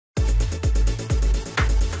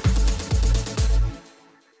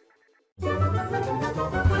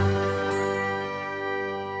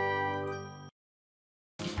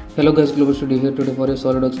Hello guys, Global Studio here today for your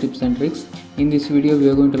Solidworks tips and tricks. In this video we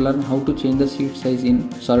are going to learn how to change the sheet size in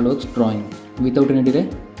Solidworks drawing. Without any delay,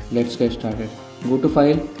 let's get started. Go to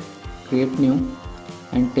File, Create New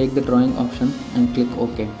and take the drawing option and click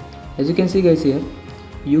OK. As you can see guys here,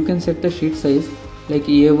 you can set the sheet size like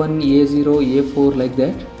A1, A0, A4 like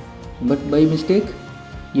that. But by mistake,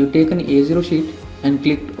 you take an A0 sheet and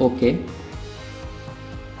clicked OK.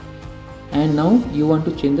 And now you want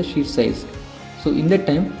to change the sheet size. So in that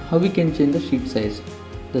time, how we can change the sheet size?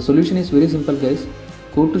 The solution is very simple guys.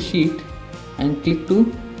 Go to sheet and click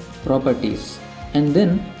to properties, and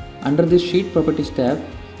then under this sheet properties tab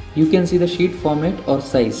you can see the sheet format or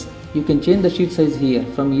size. You can change the sheet size here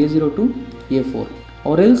from A0 to A4,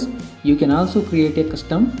 or else you can also create a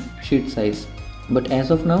custom sheet size. But as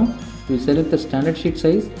of now, we select the standard sheet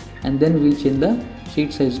size and then we'll change the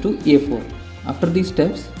sheet size to A4. After these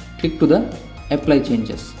steps, click to the apply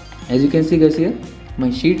changes. As you can see guys here, my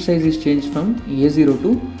sheet size is changed from A0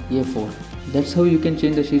 to A4. That's how you can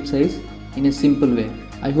change the sheet size in a simple way.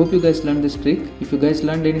 I hope you guys learned this trick. If you guys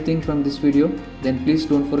learned anything from this video, then please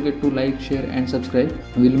don't forget to like, share and subscribe.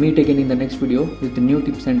 We'll meet again in the next video with new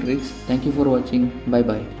tips and tricks. Thank you for watching. Bye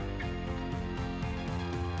bye.